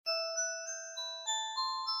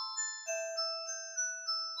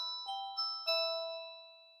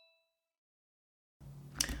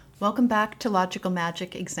Welcome back to Logical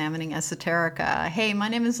Magic Examining Esoterica. Hey, my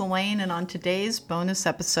name is Elaine, and on today's bonus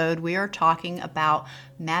episode, we are talking about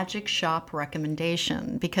magic shop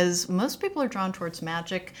recommendation, because most people are drawn towards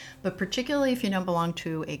magic, but particularly if you don't belong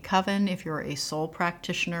to a coven, if you're a soul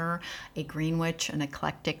practitioner, a green witch, an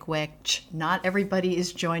eclectic witch, not everybody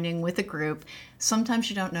is joining with a group. Sometimes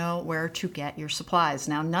you don't know where to get your supplies.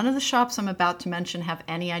 Now, none of the shops I'm about to mention have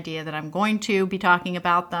any idea that I'm going to be talking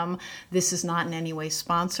about them. This is not in any way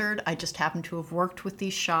sponsored. I just happen to have worked with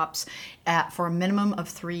these shops for a minimum of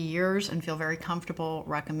 3 years and feel very comfortable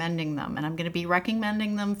recommending them. And I'm going to be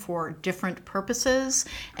recommending them for different purposes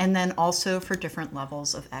and then also for different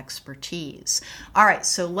levels of expertise. All right,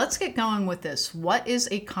 so let's get going with this. What is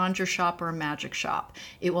a conjure shop or a magic shop?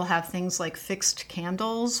 It will have things like fixed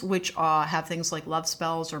candles, which have things like love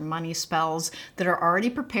spells or money spells that are already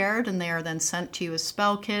prepared, and they are then sent to you as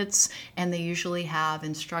spell kits, and they usually have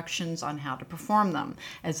instructions on how to perform them.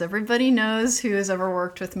 As everybody knows who has ever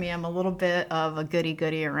worked with me, I'm a little bit of a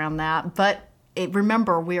goody-goody around that, but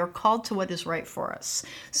remember, we are called to what is right for us.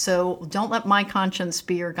 So don't let my conscience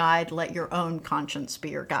be your guide. Let your own conscience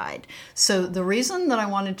be your guide. So the reason that I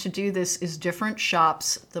wanted to do this is different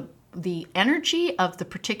shops, the energy of the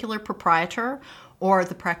particular proprietor or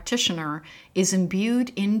the practitioner is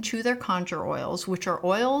imbued into their conjure oils, which are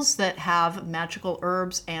oils that have magical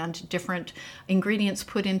herbs and different ingredients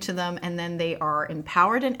put into them, and then they are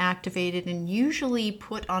empowered and activated and usually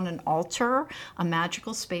put on an altar, a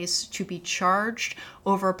magical space, to be charged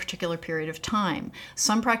over a particular period of time.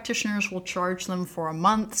 Some practitioners will charge them for a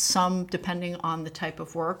month, some, depending on the type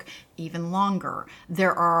of work, even longer.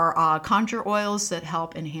 There are conjure oils that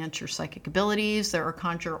help enhance your psychic abilities. There are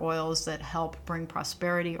conjure oils that help bring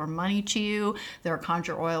prosperity or money to you. There are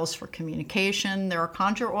conjure oils for communication. There are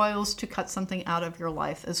conjure oils to cut something out of your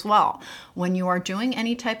life as well. When you are doing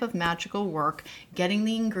any type of magical work, getting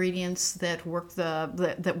the ingredients that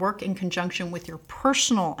work in conjunction with your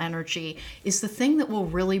personal energy is the thing that will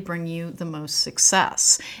really bring you the most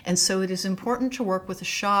success. And so it is important to work with a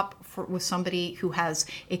shop with somebody who has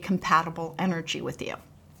a compatible energy with you.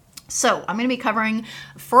 So I'm going to be covering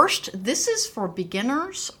first, this is for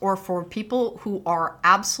beginners or for people who are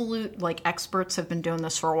absolute experts, have been doing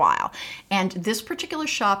this for a while. And this particular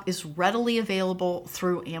shop is readily available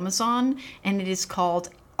through Amazon, and it is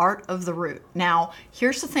called Art of the Root. Now,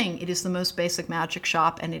 here's the thing. It is the most basic magic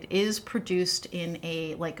shop, and it is produced in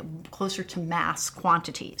a closer to mass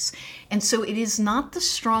quantities. And so it is not the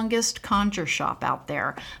strongest conjure shop out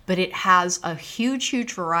there, but it has a huge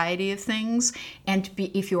variety of things. And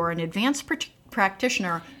if you're an advanced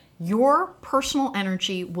practitioner, your personal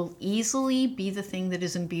energy will easily be the thing that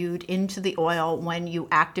is imbued into the oil when you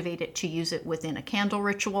activate it to use it within a candle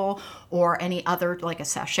ritual or any other, like a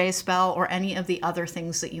sachet spell or any of the other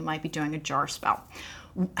things that you might be doing, a jar spell.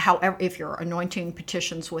 However, if you're anointing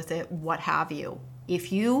petitions with it, what have you,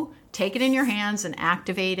 if you take it in your hands and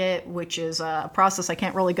activate it, which is a process I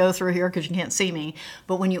can't really go through here because you can't see me,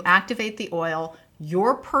 but when you activate the oil,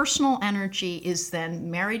 your personal energy is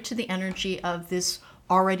then married to the energy of this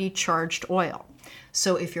already charged oil.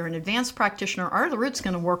 So if you're an advanced practitioner, Art of the Root's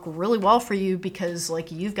going to work really well for you because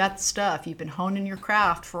you've got the stuff, you've been honing your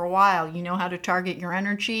craft for a while, you know how to target your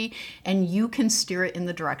energy, and you can steer it in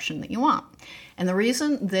the direction that you want. And the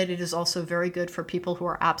reason that it is also very good for people who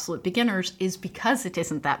are absolute beginners is because it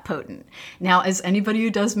isn't that potent. Now, as anybody who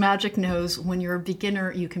does magic knows, when you're a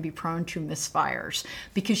beginner, you can be prone to misfires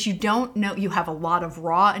because you don't know, you have a lot of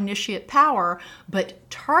raw initiate power, but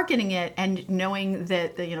targeting it and knowing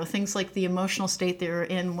that things like the emotional state that you're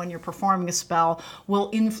in when you're performing a spell will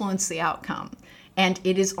influence the outcome. And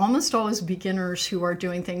it is almost always beginners who are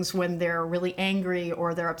doing things when they're really angry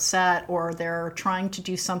or they're upset or they're trying to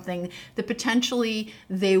do something that potentially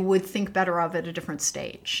they would think better of at a different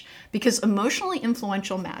stage. Because emotionally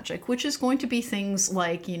influential magic, which is going to be things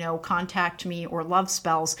like, contact me or love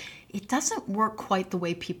spells, it doesn't work quite the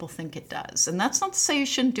way people think it does. And that's not to say you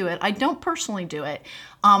shouldn't do it. I don't personally do it.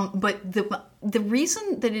 But the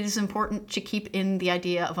reason that it is important to keep in the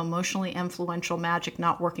idea of emotionally influential magic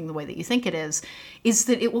not working the way that you think it is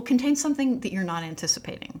that it will contain something that you're not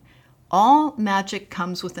anticipating. All magic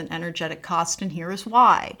comes with an energetic cost, and here is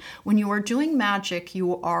why. When you are doing magic,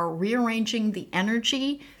 you are rearranging the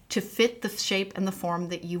energy to fit the shape and the form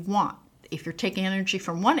that you want. If you're taking energy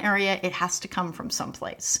from one area, it has to come from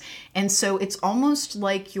someplace. And so it's almost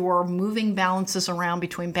like you're moving balances around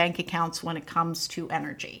between bank accounts when it comes to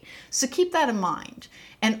energy. So keep that in mind.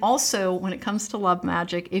 And also, when it comes to love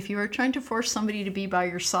magic, if you are trying to force somebody to be by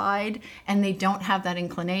your side and they don't have that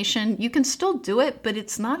inclination, you can still do it, but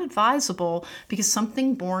it's not advisable because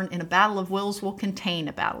something born in a battle of wills will contain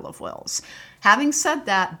a battle of wills. Having said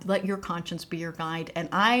that, let your conscience be your guide. And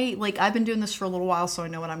I've been doing this for a little while, so I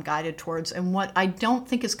know what I'm guided towards and what I don't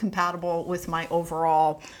think is compatible with my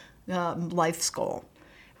overall life's goal.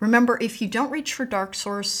 Remember, if you don't reach for Dark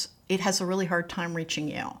Source, it has a really hard time reaching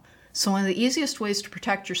you. So one of the easiest ways to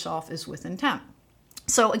protect yourself is with intent.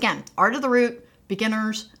 So again, Art of the Root,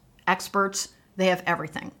 beginners, experts, they have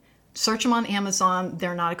everything. Search them on Amazon.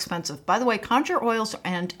 They're not expensive. By the way, Conjure oils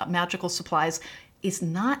and magical supplies is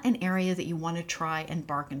not an area that you want to try and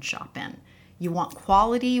bargain shop in. You want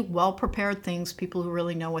quality, well-prepared things, people who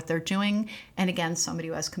really know what they're doing, and again, somebody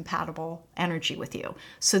who has compatible energy with you.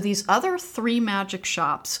 So these other 3 magic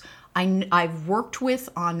shops I've worked with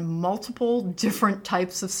on multiple different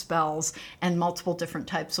types of spells and multiple different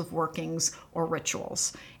types of workings or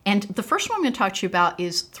rituals. And the first one I'm going to talk to you about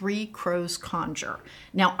is Three Crows Conjure.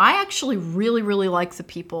 Now, I actually really, really like the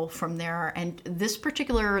people from there. And this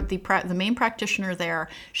particular, the main practitioner there,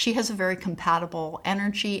 she has a very compatible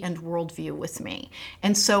energy and worldview with me.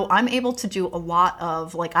 And so I'm able to do a lot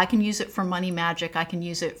of, I can use it for money magic. I can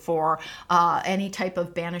use it for any type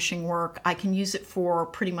of banishing work. I can use it for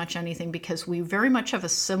pretty much anything because we very much have a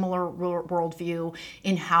similar worldview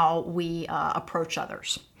in how we approach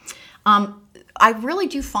others. I really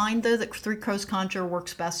do find, though, that Three Crows Conjure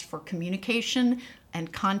works best for communication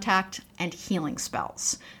and contact and healing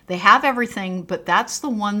spells. They have everything, but that's the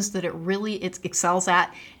ones that it excels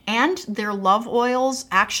at. And their love oils,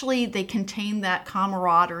 actually, they contain that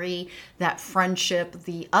camaraderie, that friendship,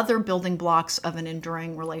 the other building blocks of an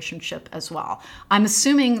enduring relationship as well. I'm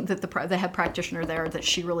assuming that the head practitioner there, that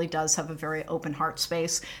she really does have a very open heart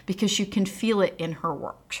space because you can feel it in her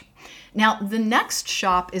work. Now, the next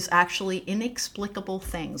shop is actually Inexplicable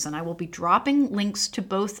Things, and I will be dropping links to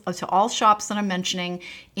all shops that I'm mentioning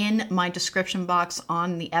in my description box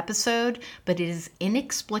on the episode, but it is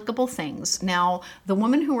Inexplicable Things. Now, the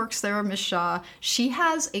woman who works there, Miss Shaw, she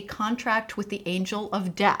has a contract with the Angel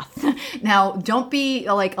of Death. Now, don't be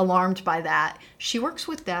alarmed by that. She works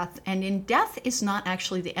with death, and in death is not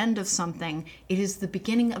actually the end of something. It is the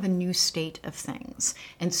beginning of a new state of things.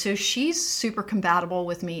 And so she's super compatible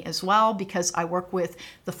with me as well because I work with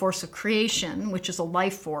the force of creation, which is a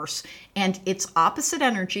life force, and its opposite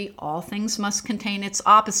energy, all things must contain its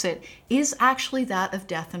opposite, is actually that of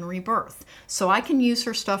death and rebirth. So I can use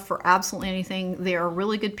her stuff for absolutely anything. They are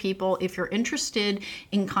really good people. If you're interested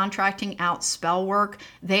in contracting out spell work,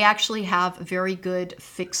 they actually have very good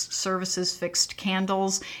fixed services, fixed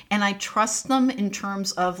candles, and I trust them in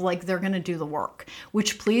terms of they're going to do the work,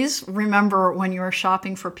 which please remember when you're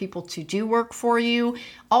shopping for people to do work for you,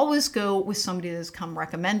 always go with somebody that's come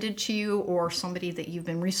recommended to you or somebody that you've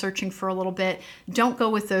been researching for a little bit. Don't go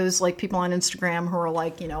with those people on Instagram who are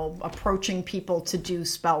approaching people to do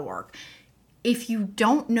spell work. If you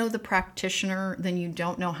don't know the practitioner, then you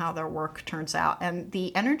don't know how their work turns out. And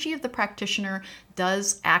the energy of the practitioner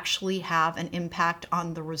does actually have an impact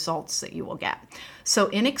on the results that you will get.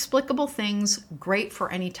 So Inexplicable Things, great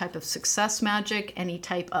for any type of success magic, any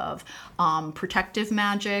type of protective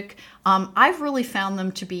magic. I've really found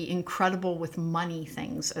them to be incredible with money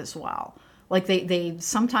things as well. They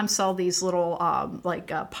sometimes sell these little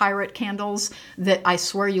pirate candles that I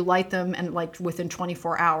swear you light them and within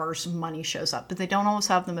 24 hours money shows up. But they don't always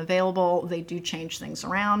have them available. They do change things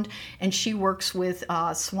around. And she works with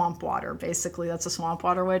swamp water. Basically, that's a swamp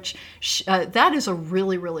water witch. That is a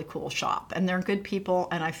really, really cool shop. And they're good people.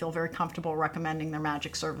 And I feel very comfortable recommending their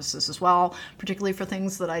magic services as well, particularly for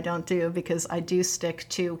things that I don't do because I do stick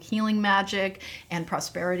to healing magic and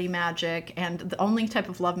prosperity magic. And the only type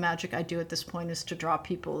of love magic I do at this point is to draw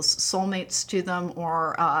people's soulmates to them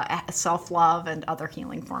or self-love and other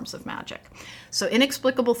healing forms of magic. So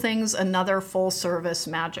Inexplicable Things, another full-service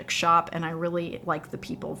magic shop, and I really like the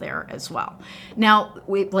people there as well. Now,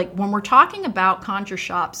 when we're talking about conjure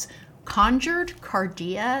shops, Conjured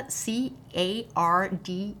Cardea,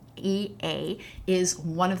 Cardea, is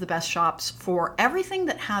one of the best shops for everything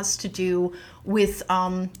that has to do with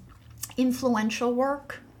influential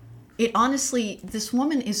work. It honestly, this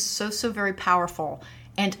woman is so very powerful.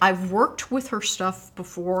 And I've worked with her stuff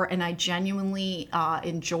before, and I genuinely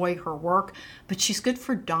enjoy her work, but she's good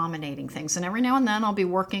for dominating things. And every now and then I'll be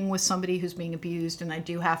working with somebody who's being abused, and I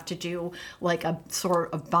do have to do like a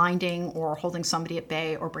sort of binding or holding somebody at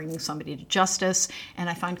bay or bringing somebody to justice. And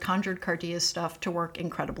I find Conjured Cardia's stuff to work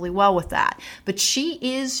incredibly well with that. But she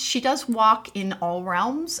does walk in all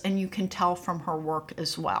realms, and you can tell from her work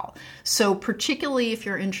as well. So particularly if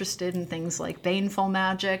you're interested in things like baneful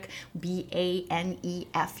magic,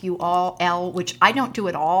 BANEFUL, which I don't do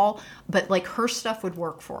at all, but like her stuff would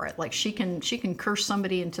work for it. Like she can curse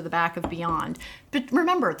somebody into the back of beyond. But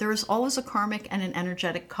remember, there is always a karmic and an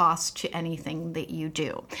energetic cost to anything that you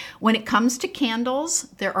do. When it comes to candles,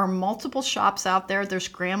 there are multiple shops out there. There's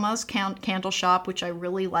Grandma's Candle Shop, which I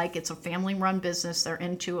really like. It's a family-run business. They're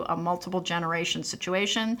into a multiple generation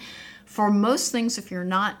situation. For most things, if you're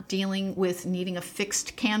not dealing with needing a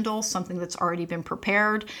fixed candle, something that's already been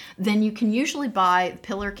prepared, then you can usually buy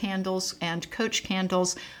pillar candles and coach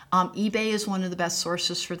candles. eBay is one of the best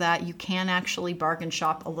sources for that. You can actually bargain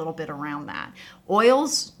shop a little bit around that.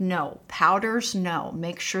 Oils, no. Powders, no.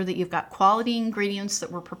 Make sure that you've got quality ingredients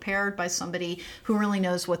that were prepared by somebody who really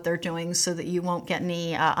knows what they're doing so that you won't get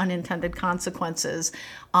any unintended consequences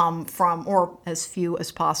from, or as few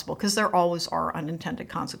as possible, because there always are unintended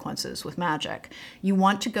consequences with magic. You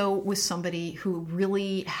want to go with somebody who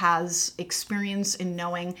really has experience in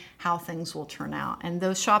knowing how things will turn out. And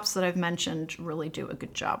those shops that I've mentioned really do a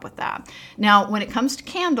good job with that. Now, when it comes to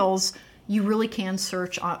candles, you really can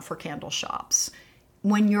search for candle shops.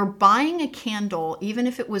 When you're buying a candle, even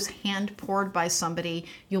if it was hand poured by somebody,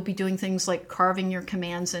 you'll be doing things like carving your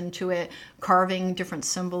commands into it, carving different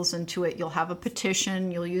symbols into it. You'll have a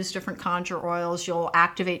petition. You'll use different conjure oils. You'll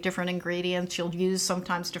activate different ingredients. You'll use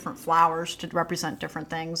sometimes different flowers to represent different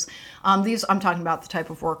things. I'm talking about the type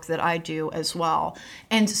of work that I do as well.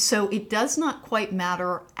 And so it does not quite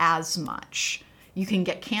matter as much. You can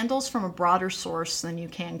get candles from a broader source than you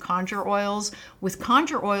can conjure oils. With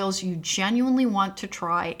conjure oils, you genuinely want to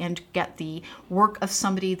try and get the work of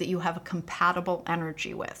somebody that you have a compatible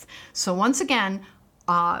energy with. So once again,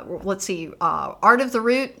 let's see, Art of the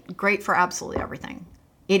Root, great for absolutely everything.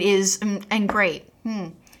 It is, and great.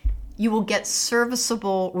 You will get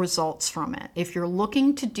serviceable results from it. If you're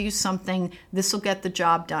looking to do something, this will get the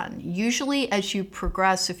job done. Usually as you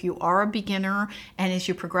progress, if you are a beginner and as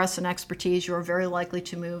you progress in expertise, you are very likely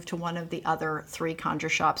to move to one of the other 3 conjure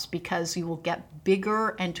shops because you will get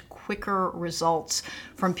bigger and quicker results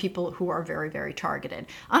from people who are very, very targeted.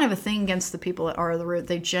 I don't have a thing against the people at Art of the Root.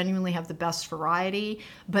 They genuinely have the best variety,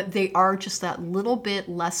 but they are just that little bit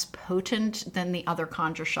less potent than the other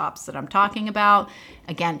conjure shops that I'm talking about.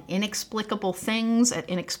 Again, Inexplicable Things at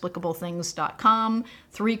inexplicableThings.com,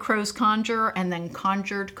 3 Crows Conjure, and then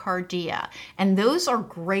Conjured Cardia. And those are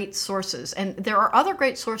great sources. And there are other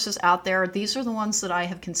great sources out there. These are the ones that I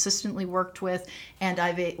have consistently worked with, and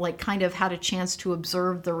I've kind of had a chance to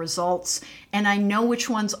observe the results. And I know which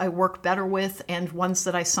ones I work better with and ones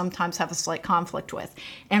that I sometimes have a slight conflict with.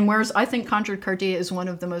 And whereas I think Conjured Cardia is one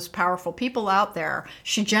of the most powerful people out there,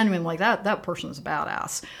 she genuinely, that person is a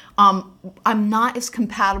badass. I'm not as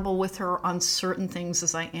compatible with her on certain things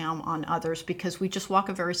as I am on others because we just walk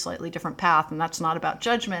a very slightly different path, and that's not about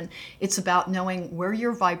judgment. It's about knowing where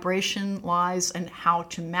your vibration lies and how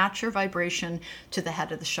to match your vibration to the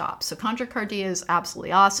head of the shop. So Conjure Cardia is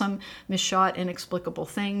absolutely awesome. Miss Shaw at Inexplicable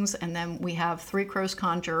Things, and then we have 3 Crows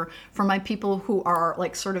Conjure for my people who are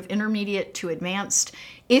like sort of intermediate to advanced.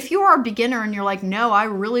 If you are a beginner and you're like, no, I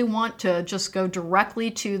really want to just go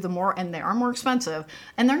directly to the more, and they are more expensive,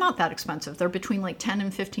 and they're not that expensive. They're between like $10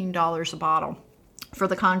 and $15 a bottle for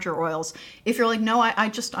the conjure oils. If you're like, no,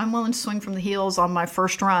 I'm willing to swing from the heels on my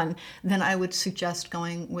first run, then I would suggest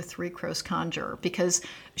going with 3 Crows Conjure because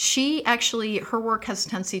her work has a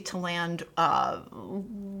tendency to land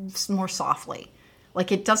more softly.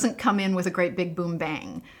 Like it doesn't come in with a great big boom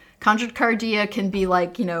bang. Conjured Cardia can be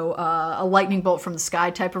like, a lightning bolt from the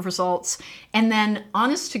sky type of results. And then,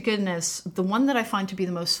 honest to goodness, the one that I find to be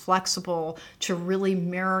the most flexible to really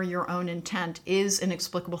mirror your own intent is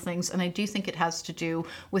Inexplicable Things. And I do think it has to do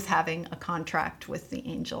with having a contract with the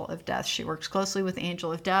Angel of Death. She works closely with the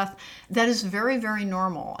Angel of Death. That is very, very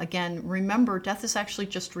normal. Again, remember, death is actually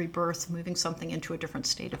just rebirth, moving something into a different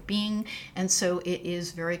state of being. And so it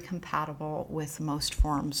is very compatible with most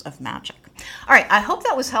forms of magic. All right, I hope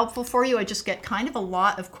that was helpful helpful for you. I just get kind of a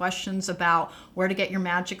lot of questions about where to get your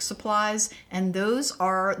magic supplies, and those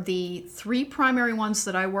are the 3 primary ones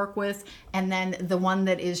that I work with, and then the one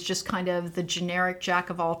that is just kind of the generic jack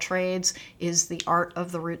of all trades is the Art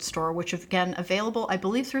of the Root store, which is again available, I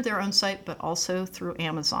believe, through their own site, but also through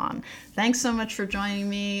Amazon. Thanks so much for joining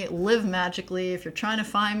me. Live magically. If you're trying to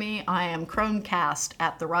find me, I am Cronecast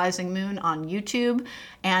at The Rising Moon on YouTube,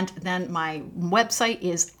 and then my website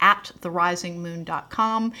is at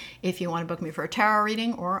therisingmoon.com if you want to book me for a tarot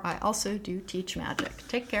reading, or I also do teach magic.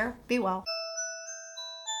 Take care. Be well.